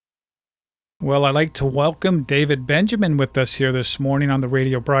Well, I'd like to welcome David Benjamin with us here this morning on the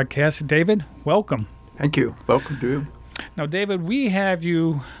radio broadcast. David, welcome. Thank you. Welcome to you. Now, David, we have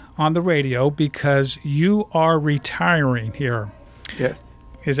you on the radio because you are retiring here. Yes.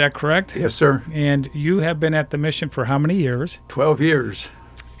 Is that correct? Yes, sir. And you have been at the mission for how many years? 12 years.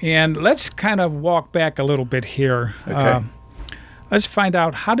 And let's kind of walk back a little bit here. Okay. Let's find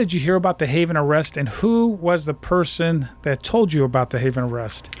out, how did you hear about the Haven Arrest, and who was the person that told you about the Haven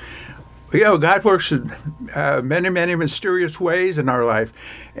Arrest? God works in many, many mysterious ways in our life.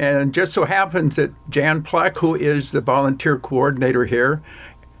 And just so happens that Jan Pluck, who is the volunteer coordinator here,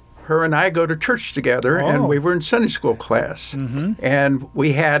 her and I go to church together, and we were in Sunday school class. Mm-hmm. And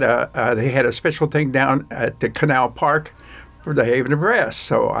we had they had a special thing down at the Canal Park for the Haven Arrest.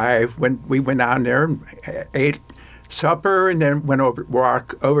 So we went down there and ate supper, and then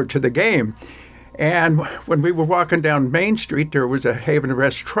walk over to the game. And when we were walking down Main Street, there was a Haven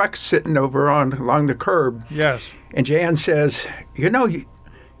Arrest truck sitting over along the curb. Yes. And Jan says,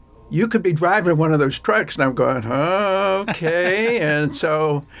 you could be driving one of those trucks. And I'm going, okay. And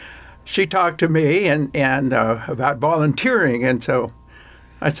so she talked to me and about volunteering. And so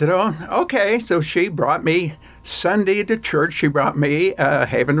I said, okay. So she brought me Sunday to church. She brought me a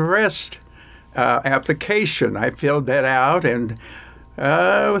Haven Arrest application. I filled that out, and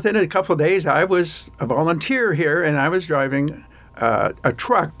within a couple of days, I was a volunteer here, and I was driving a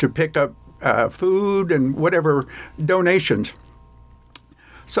truck to pick up food and whatever donations.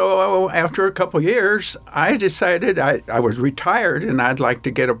 So after a couple of years, I decided I was retired and I'd like to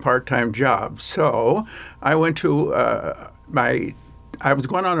get a part-time job. So I went to I was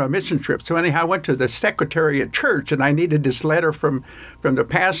going on a mission trip. So anyhow, I went to the secretary at church, and I needed this letter from the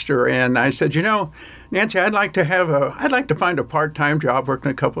pastor. And I said, Nancy, I'd like to find a part-time job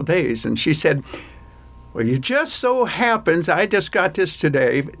working a couple of days. And she said, well, you just so happens I just got this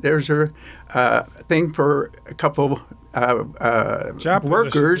today. There's a thing for a couple job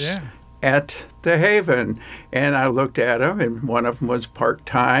workers at the Haven. And I looked at them, and one of them was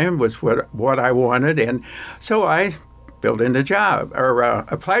part-time, was what I wanted. And so I filled in the job, or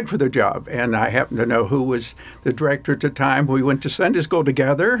applied for the job. And I happened to know who was the director at the time. We went to Sunday school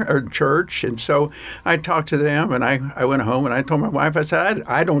together, or church. And so I talked to them, and I went home, and I told my wife, I said,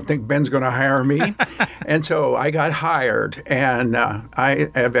 I don't think Ben's going to hire me. And so I got hired, and I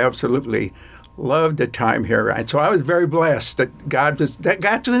have absolutely loved the time here. And so I was very blessed that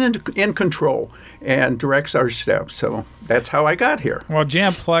God's in control and directs our steps. So that's how I got here. Well,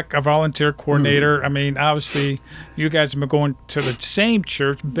 Jan Pluck, a volunteer coordinator. I mean, obviously, you guys have been going to the same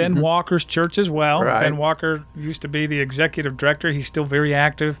church, Ben Walker's church as well. Right. Ben Walker used to be the executive director. He's still very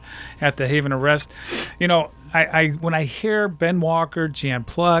active at the Haven Arrest. I when I hear Ben Walker, Jan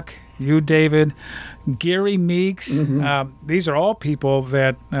Pluck, you, David, Gary Meeks, these are all people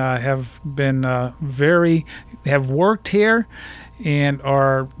that have been have worked here and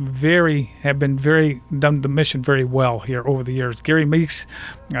have been done the mission very well here over the years. Gary Meeks,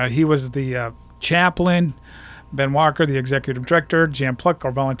 he was the chaplain. Ben Walker, the executive director. Jan Pluck,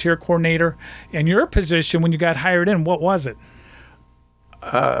 our volunteer coordinator. And your position when you got hired in, what was it?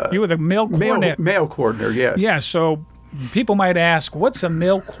 You were the mail coordinator. Mail coordinator, yes. Yeah, so people might ask, what's a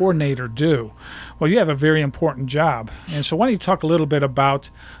mail coordinator do? Well, you have a very important job. And so why don't you talk a little bit about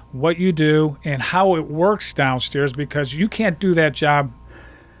what you do and how it works downstairs, because you can't do that job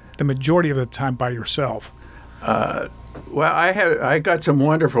the majority of the time by yourself. Well, I got some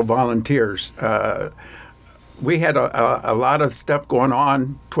wonderful volunteers. We had a lot of stuff going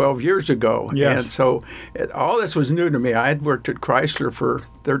on 12 years ago. Yes. And so all this was new to me. I had worked at Chrysler for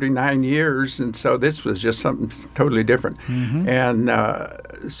 39 years, and so this was just something totally different. Mm-hmm.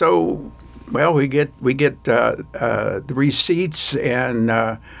 And so we get the receipts and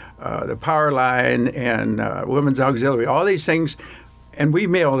the power line and women's auxiliary, all these things. And we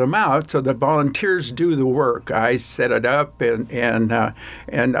mailed them out, so the volunteers do the work. I set it up, and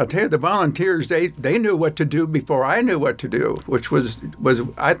I'll tell you, the volunteers they knew what to do before I knew what to do, which was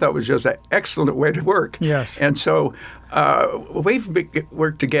I thought was just an excellent way to work. Yes. And so we've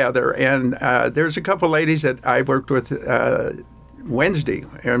worked together, and there's a couple ladies that I worked with Wednesday,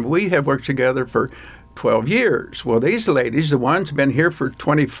 and we have worked together for 12 years. Well, these ladies, the one's been here for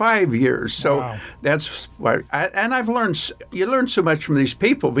 25 years. So wow. That's why. I've learned. You learn so much from these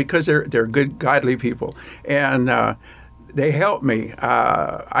people because they're good, godly people, and they help me.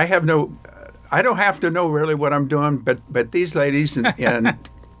 I don't have to know really what I'm doing, but these ladies and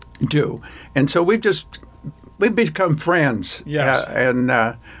do, and so we've become friends. Yes.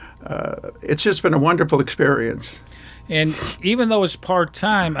 It's just been a wonderful experience. And even though it's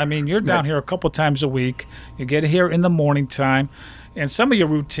part-time, I mean, you're down here a couple times a week. You get here in the morning time. And some of your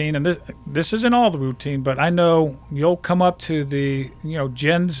routine, and this isn't all the routine, but I know you'll come up to the,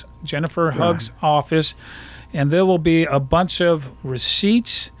 Jennifer Hugg's office, and there will be a bunch of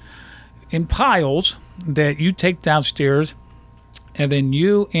receipts in piles that you take downstairs, and then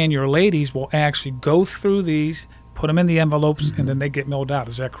you and your ladies will actually go through these, put them in the envelopes, and then they get mailed out.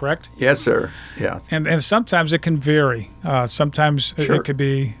 Is that correct? Yes, sir. Yeah. And sometimes it can vary. Sometimes Sure. it could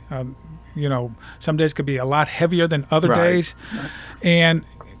be, some days could be a lot heavier than other Right. days. And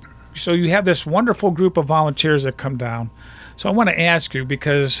so you have this wonderful group of volunteers that come down. So I want to ask you,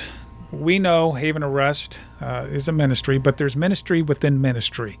 because we know Haven Arrest is a ministry, but there's ministry within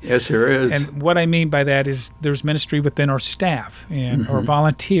ministry. Yes, there is. And what I mean by that is there's ministry within our staff and our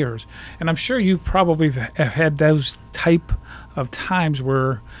volunteers. And I'm sure you probably have had those type of times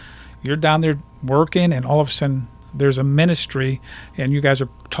where you're down there working and all of a sudden there's a ministry and you guys are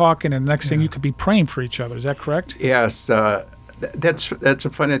talking and the next thing you could be praying for each other. Is that correct? Yes, that's a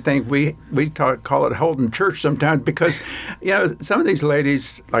funny thing. We call it holding church sometimes because, some of these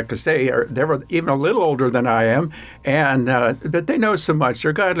ladies, like I say, they were even a little older than I am, and but they know so much.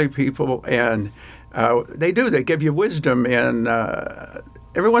 They're godly people, and they give you wisdom, and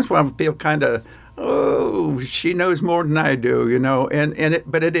every once in a while I feel kind of, oh, she knows more than I do,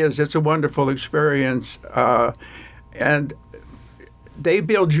 but it's a wonderful experience, and they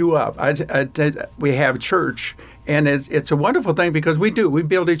build you up. We have church, and it's a wonderful thing because we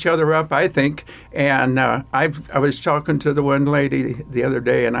build each other up, I think. And I was talking to the one lady the other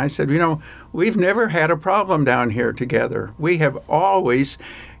day, and I said, we've never had a problem down here together. We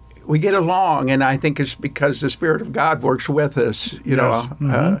get along, and I think it's because the Spirit of God works with us, Yes.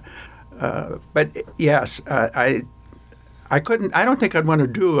 But yes, I don't think I'd want to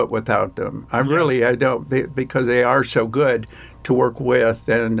do it without them. I don't, because they are so good to work with,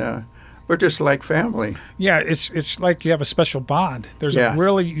 and we're just like family. Yeah, it's like you have a special bond. There's Yes. a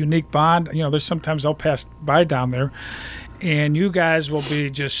really unique bond. There's sometimes I'll pass by down there, and you guys will be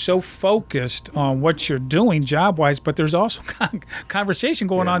just so focused on what you're doing job-wise, but there's also conversation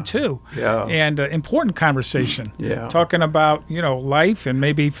going on too. Yeah. And important conversation. Yeah. Talking about, life and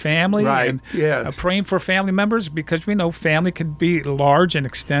maybe family. Right. And Yes. praying for family members, because we know family can be large and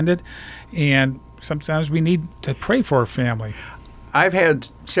extended, and sometimes we need to pray for our family. I've had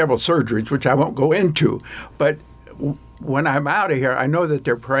several surgeries, which I won't go into, but when I'm out of here, I know that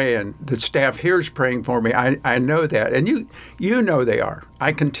they're praying. The staff here is praying for me. I know that, and you know they are.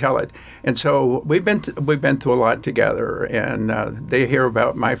 I can tell it. And so we've been through a lot together, and they hear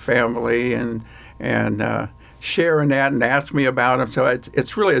about my family and sharing that and ask me about them. So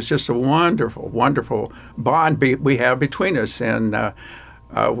it's just a wonderful, wonderful bond we have between us, and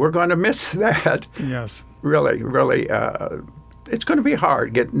we're going to miss that. Yes. Really, really. It's going to be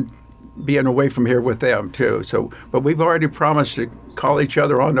hard being away from here with them too. So, but we've already promised to call each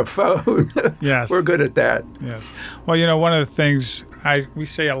other on the phone. Yes. We're good at that. Yes. Well, one of the things we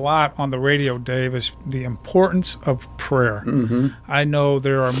say a lot on the radio, Dave, is the importance of prayer. Mm-hmm. I know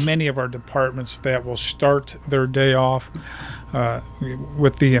there are many of our departments that will start their day off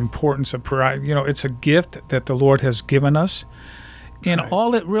with the importance of prayer. It's a gift that the Lord has given us, and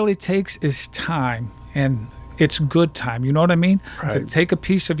all it really takes is time, and it's good time. You know what I mean? Right. To take a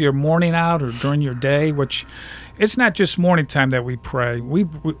piece of your morning out or during your day, which it's not just morning time that we pray.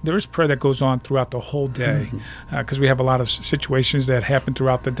 There's prayer that goes on throughout the whole day, because we have a lot of situations that happen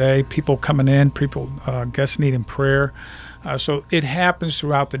throughout the day. People coming in, guests needing prayer. So it happens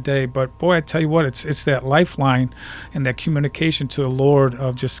throughout the day. But boy, I tell you what, it's that lifeline and that communication to the Lord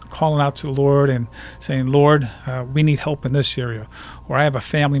of just calling out to the Lord and saying, Lord, we need help in this area. Or I have a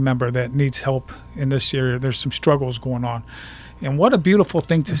family member that needs help in this area. There's some struggles going on. And what a beautiful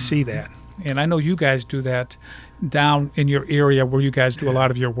thing to see that. And I know you guys do that down in your area where you guys do a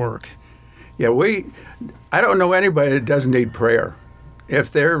lot of your work. Yeah, I don't know anybody that doesn't need prayer.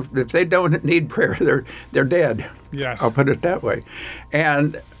 If they don't need prayer, they're dead. Yes. I'll put it that way.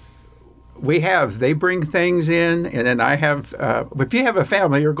 And they bring things in, and then I have, if you have a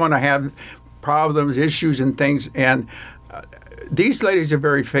family, you're going to have problems, issues, and things. And these ladies are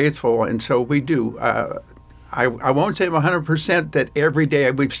very faithful, and so we do. I won't say 100% that every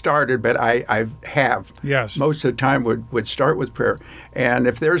day we've started, but I have. Yes. Most of the time would start with prayer. And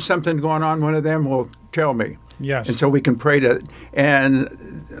if there's something going on, one of them will tell me. Yes. And so we can pray to, and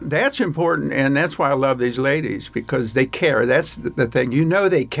that's important, and that's why I love these ladies, because they care. That's the thing.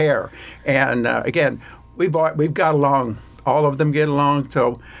 They care. And again, we've got along. All of them get along,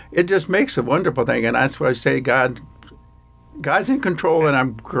 so it just makes a wonderful thing. And that's why I say God's in control, and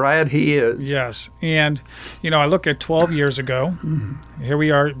I'm glad He is. Yes. And, I look at 12 years ago. Here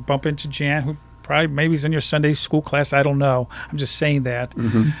we are, bump into Jan, who probably maybe he's in your Sunday school class. I don't know. I'm just saying that.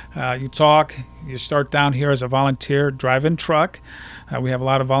 You talk. You start down here as a volunteer driving truck. We have a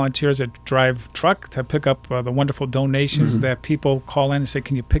lot of volunteers that drive truck to pick up the wonderful donations that people call in and say,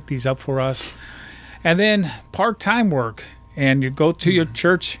 "Can you pick these up for us?" And then part-time work. And you go to your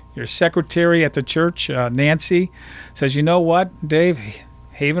church, your secretary at the church, Nancy, says, "You know what, Dave?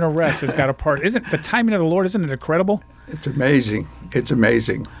 Haven Arrest has got a part." Isn't the timing of the Lord, isn't it incredible? It's amazing. It's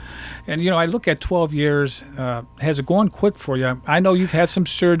amazing. And, I look at 12 years. Has it gone quick for you? I know you've had some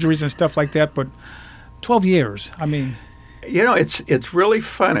surgeries and stuff like that, but 12 years, I mean. It's really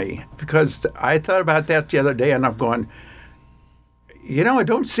funny because I thought about that the other day, and I'm going, it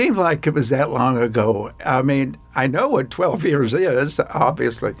don't seem like it was that long ago. I mean, I know what 12 years is,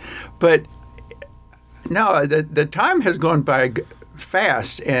 obviously, but no, the time has gone by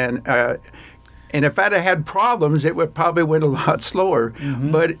fast, and if I'd have had problems, it would probably went a lot slower.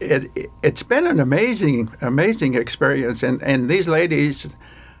 But it's been an amazing experience, and these ladies,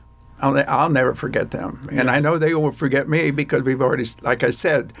 I'll never forget them. And I know they won't forget me because we've already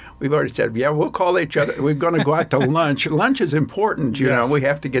said, yeah, we'll call each other. We're going to go out to lunch. Lunch is important, you know. We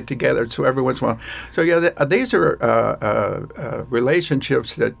have to get together so every once in a while. So, yeah, these are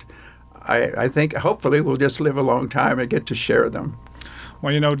relationships that I think hopefully we'll just live a long time and get to share them.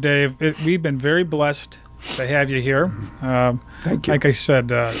 Well, Dave, we've been very blessed to have you here. Thank you. Like I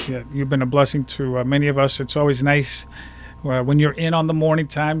said, you've been a blessing to many of us. It's always nice when you're in on the morning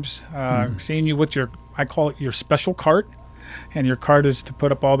times, seeing you with I call it your special cart, and your cart is to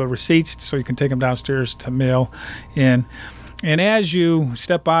put up all the receipts so you can take them downstairs to mail in. And as you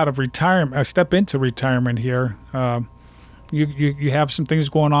step into retirement here, you have some things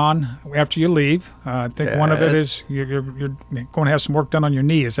going on after you leave. I think one of it is you're going to have some work done on your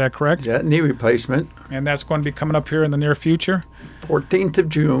knee. Is that correct? Yeah, knee replacement. And that's going to be coming up here in the near future? 14th of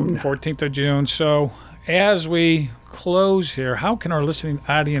June. 14th of June. So as we close here, how can our listening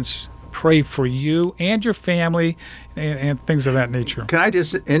audience pray for you and your family and things of that nature? Can I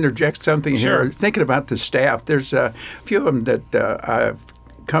just interject something Sure. here? Thinking about the staff, there's a few of them that I've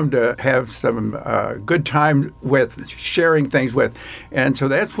come to have some good time with, sharing things with, and so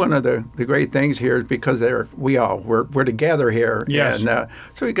that's one of the great things here is because we're together here, Yes. and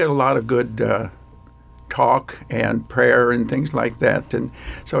so we get a lot of good talk and prayer and things like that. And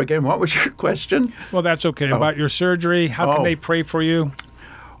so again, what was your question? Well, that's okay. About your surgery, how can they pray for you?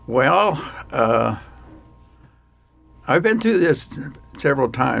 Well, I've been through this several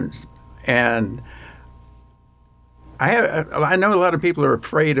times, and I know a lot of people are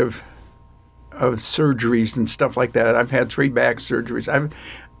afraid of surgeries and stuff like that. I've had 3 back surgeries.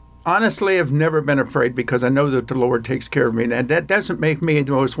 Honestly, I've never been afraid because I know that the Lord takes care of me. And that doesn't make me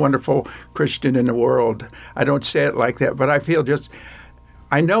the most wonderful Christian in the world. I don't say it like that, but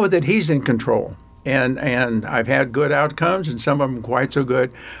I know that He's in control. And I've had good outcomes, and some of them quite so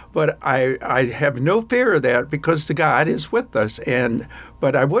good. But I have no fear of that because the God is with us.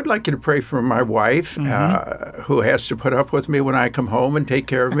 But I would like you to pray for my wife, who has to put up with me when I come home and take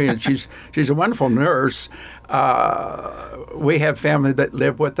care of me. And she's a wonderful nurse. We have family that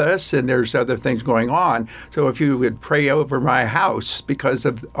live with us, and there's other things going on. So if you would pray over my house because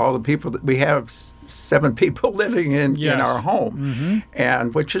of all the people that we have, 7 people living in our home,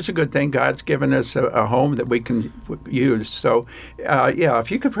 and which is a good thing. God's given us a home that we can use. So,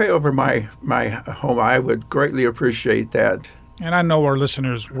 if you could pray over my home, I would greatly appreciate that. And I know our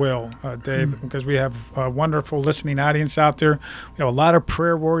listeners will, Dave, because we have a wonderful listening audience out there. We have a lot of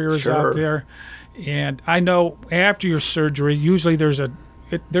prayer warriors out there. And I know after your surgery, usually there's a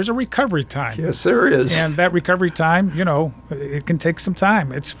recovery time. Yes, there is. And that recovery time, it can take some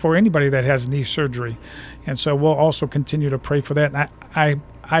time. It's for anybody that has knee surgery. And so we'll also continue to pray for that. And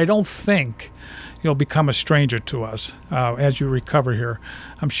I don't think you'll become a stranger to us as you recover here.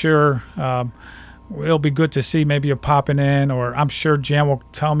 I'm sure it'll be good to see maybe you popping in, or I'm sure Jan will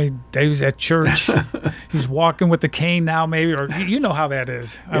tell me Dave's at church. He's walking with the cane now, maybe, or you know how that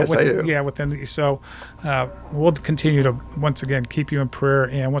is. Yes, I do. Yeah, with them. So we'll continue to once again keep you in prayer,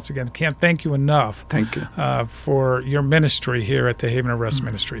 and once again can't thank you enough. Thank you for your ministry here at the Haven Arrest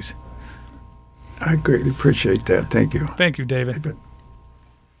Ministries. I greatly appreciate that. Thank you. Thank you, David.